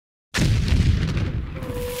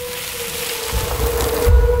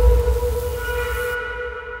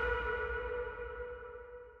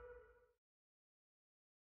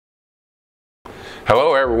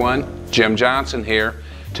Hello everyone, Jim Johnson here.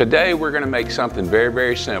 Today we're going to make something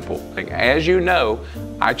very simple. As you know,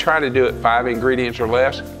 I try to do it 5 ingredients or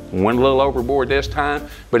less. Went a little overboard this time,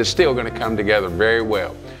 but it's still going to come together very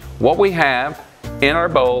well. What we have in our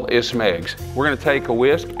bowl is some eggs. We're going to take a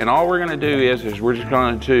whisk, and all we're going to do is we're just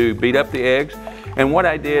going to beat up the eggs. And what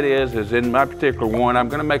I did is in my particular one, I'm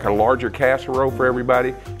going to make a larger casserole for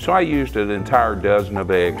everybody, so I used an entire dozen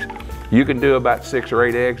of eggs. You can do about 6 or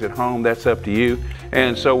 8 eggs at home, that's up to you.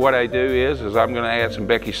 And so what I do is I'm going to add some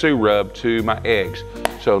Becky Sue rub to my eggs.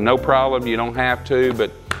 So no problem, you don't have to,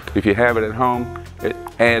 but if you have it at home, it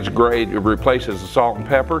adds great, it replaces the salt and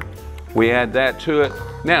pepper. We add that to it.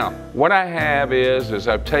 Now, what I have is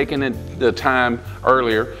I've taken the time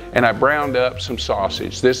earlier and I browned up some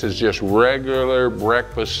sausage. This is just regular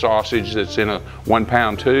breakfast sausage that's in a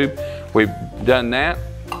 1-pound tube. We've done that.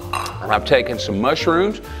 I've taken some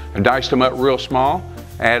mushrooms and diced them up real small,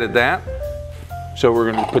 added that. So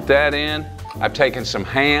we're going to put that in. I've taken some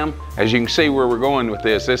ham. As you can see where we're going with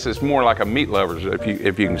this, this is more like a meat lovers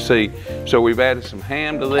if you can see. So we've added some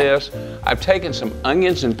ham to this. I've taken some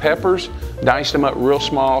onions and peppers, diced them up real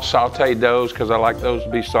small, sauteed those because I like those to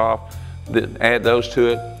be soft. Add those to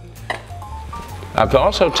it. I've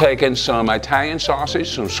also taken some Italian sausage,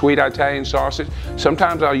 some sweet Italian sausage.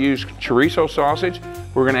 Sometimes I'll use chorizo sausage.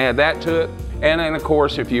 We're going to add that to it. And then of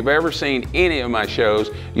course, if you've ever seen any of my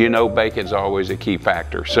shows, you know bacon's always a key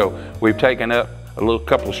factor. So we've taken up a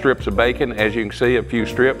couple of strips of bacon. As you can see, a few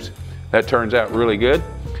strips. That turns out really good.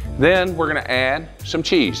 Then we're going to add some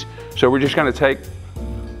cheese. So we're just going to take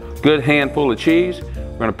a good handful of cheese.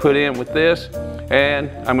 We're going to put in with this,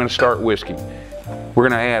 and I'm going to start whisking. We're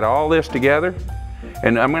going to add all this together,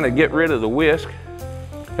 and I'm going to get rid of the whisk,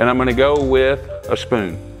 and I'm going to go with a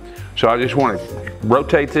spoon. So I just want to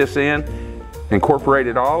rotate this in, incorporate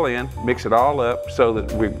it all in, mix it all up so that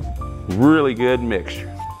we've really good mixture.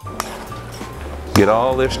 Get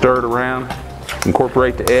all this stirred around,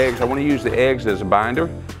 incorporate the eggs. I want to use the eggs as a binder.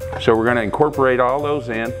 So we're going to incorporate all those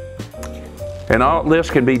in, and all this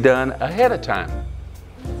can be done ahead of time.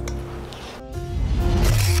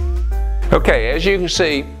 Okay, as you can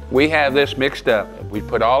see, we have this mixed up. We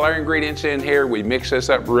put all our ingredients in here, we mix this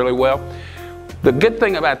up really well. The good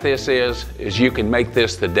thing about this is you can make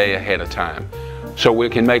this the day ahead of time. So we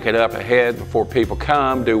can make it up ahead before people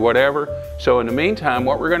come, do whatever. So in the meantime,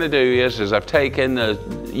 what we're going to do is I've taken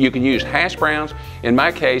you can use hash browns. In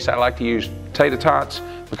my case, I like to use tater tots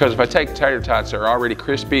because if I take tater tots, they're already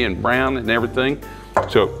crispy and brown and everything.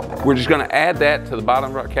 So we're just going to add that to the bottom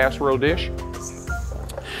of our casserole dish.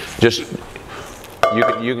 Just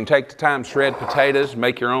you can take the time, shred potatoes,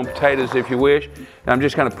 make your own potatoes if you wish. And I'm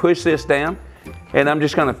just going to push this down, and I'm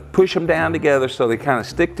just going to push them down together so they kind of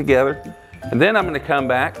stick together. And then I'm going to come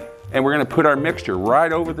back and we're going to put our mixture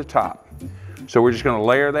right over the top. So we're just going to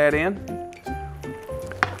layer that in.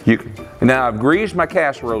 Now I've greased my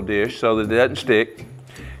casserole dish so that it doesn't stick.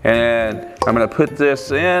 And I'm going to put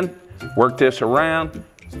this in, work this around,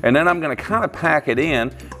 and then I'm going to kind of pack it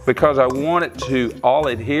in because I want it to all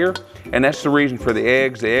adhere. And that's the reason for the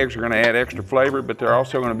eggs. The eggs are going to add extra flavor, but they're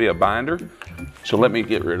also going to be a binder. So let me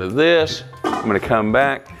get rid of this. I'm going to come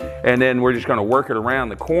back, and then we're just going to work it around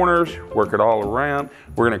the corners, work it all around.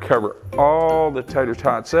 We're going to cover all the tater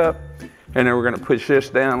tots up, and then we're going to push this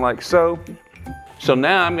down like so. So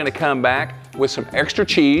now I'm going to come back with some extra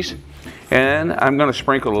cheese, and I'm going to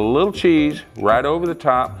sprinkle a little cheese right over the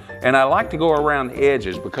top. And I like to go around the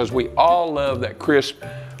edges because we all love that crisp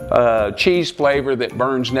cheese flavor that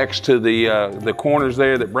burns next to the corners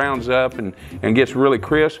there, that browns up and gets really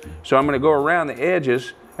crisp. So I'm going to go around the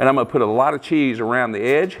edges, and I'm going to put a lot of cheese around the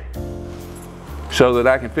edge so that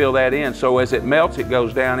I can fill that in. So as it melts, it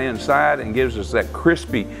goes down inside and gives us that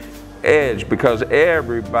crispy edge because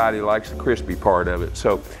everybody likes the crispy part of it.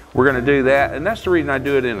 So we're going to do that, and that's the reason I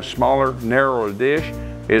do it in a smaller, narrower dish,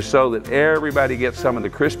 is so that everybody gets some of the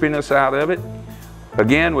crispiness out of it.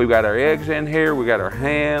 Again, we've got our eggs in here, we got our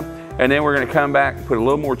ham, and then we're going to come back and put a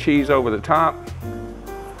little more cheese over the top.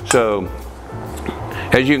 So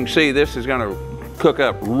as you can see, this is going to cook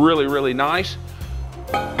up really nice.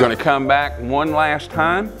 Going to come back one last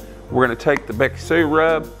time. We're going to take the Becky Sue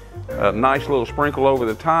rub, a nice little sprinkle over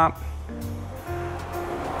the top.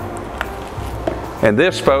 And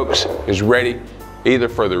this, folks, is ready either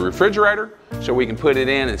for the refrigerator, so we can put it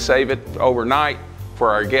in and save it overnight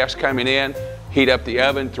for our guests coming in. Heat up the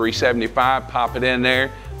oven, 375, pop it in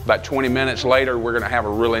there. About 20 minutes later, we're going to have a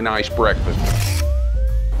really nice breakfast.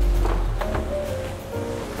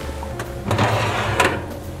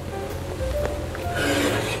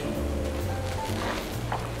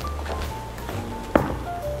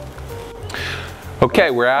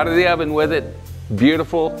 Okay, we're out of the oven with it.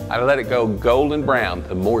 beautiful. I let it go golden brown.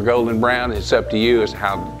 The more golden brown, it's up to you as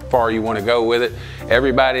how far you want to go with it.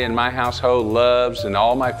 Everybody in my household loves, and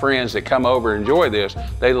all my friends that come over and enjoy this,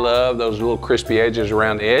 they love those little crispy edges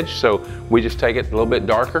around the edge. So we just take it a little bit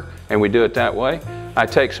darker and we do it that way. I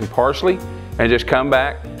take some parsley and just come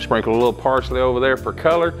back, sprinkle a little parsley over there for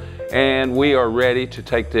color, and we are ready to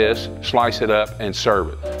take this, slice it up, and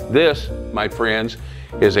serve it. This, my friends,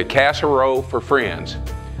 is a casserole for friends.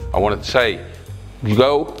 I wanted to say,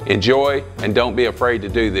 go, enjoy, and don't be afraid to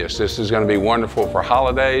do this. This is going to be wonderful for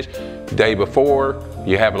holidays, day before,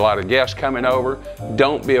 you have a lot of guests coming over.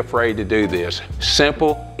 Don't be afraid to do this.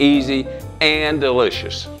 Simple, easy, and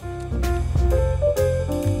delicious.